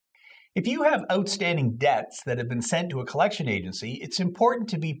If you have outstanding debts that have been sent to a collection agency, it's important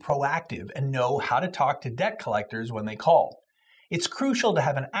to be proactive and know how to talk to debt collectors when they call. It's crucial to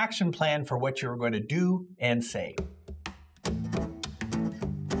have an action plan for what you're going to do and say.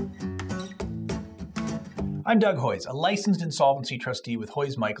 I'm Doug Hoyes, a licensed insolvency trustee with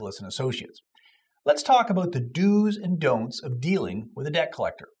Hoyes, Michalos & Associates. Let's talk about the do's and don'ts of dealing with a debt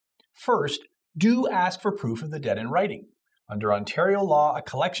collector. First, do ask for proof of the debt in writing. Under Ontario law, a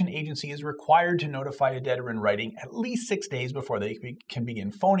collection agency is required to notify a debtor in writing at least 6 days before they can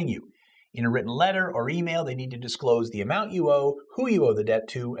begin phoning you. In a written letter or email, they need to disclose the amount you owe, who you owe the debt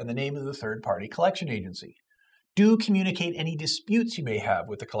to, and the name of the third-party collection agency. Do communicate any disputes you may have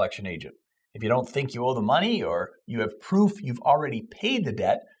with the collection agent. If you don't think you owe the money or you have proof you've already paid the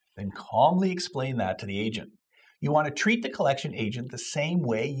debt, then calmly explain that to the agent. You want to treat the collection agent the same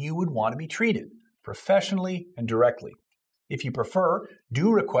way you would want to be treated, professionally and directly. If you prefer,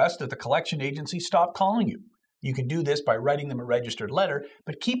 do request that the collection agency stop calling you. You can do this by writing them a registered letter,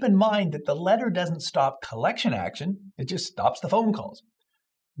 but keep in mind that the letter doesn't stop collection action, it just stops the phone calls.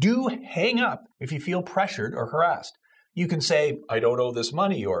 Do hang up if you feel pressured or harassed. You can say, "I don't owe this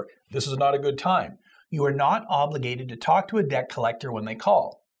money," or "This is not a good time." You are not obligated to talk to a debt collector when they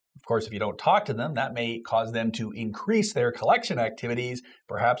call. Of course, if you don't talk to them, that may cause them to increase their collection activities,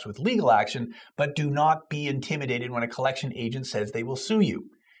 perhaps with legal action, but do not be intimidated when a collection agent says they will sue you.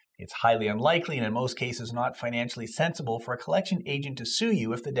 It's highly unlikely and in most cases not financially sensible for a collection agent to sue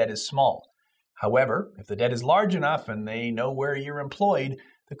you if the debt is small. However, if the debt is large enough and they know where you're employed,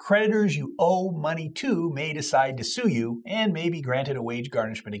 the creditors you owe money to may decide to sue you and may be granted a wage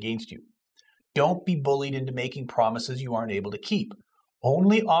garnishment against you. Don't be bullied into making promises you aren't able to keep.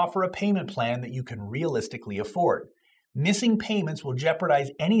 Only offer a payment plan that you can realistically afford. Missing payments will jeopardize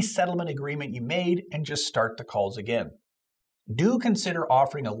any settlement agreement you made and just start the calls again. Do consider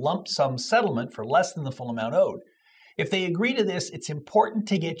offering a lump sum settlement for less than the full amount owed. If they agree to this, it's important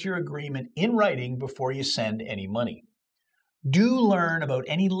to get your agreement in writing before you send any money. Do learn about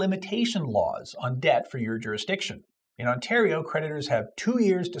any limitation laws on debt for your jurisdiction. In Ontario, creditors have 2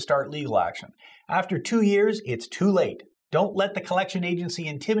 years to start legal action. After 2 years, it's too late. Don't let the collection agency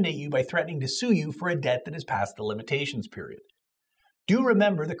intimidate you by threatening to sue you for a debt that is past the limitations period. Do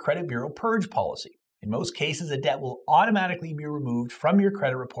remember the credit bureau purge policy. In most cases, a debt will automatically be removed from your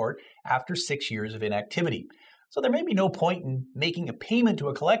credit report after 6 years of inactivity. So there may be no point in making a payment to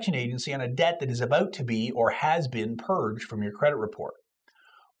a collection agency on a debt that is about to be or has been purged from your credit report.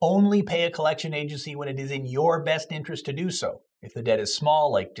 Only pay a collection agency when it is in your best interest to do so. If the debt is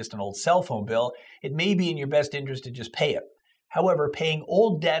small, like just an old cell phone bill, it may be in your best interest to just pay it. However, paying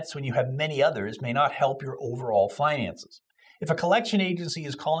old debts when you have many others may not help your overall finances. If a collection agency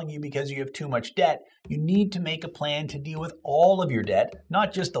is calling you because you have too much debt, you need to make a plan to deal with all of your debt,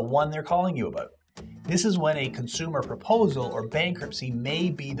 not just the one they're calling you about. This is when a consumer proposal or bankruptcy may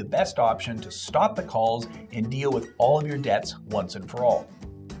be the best option to stop the calls and deal with all of your debts once and for all.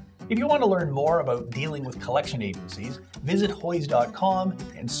 If you want to learn more about dealing with collection agencies, visit Hoyes.com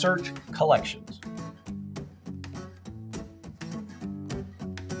and search collections.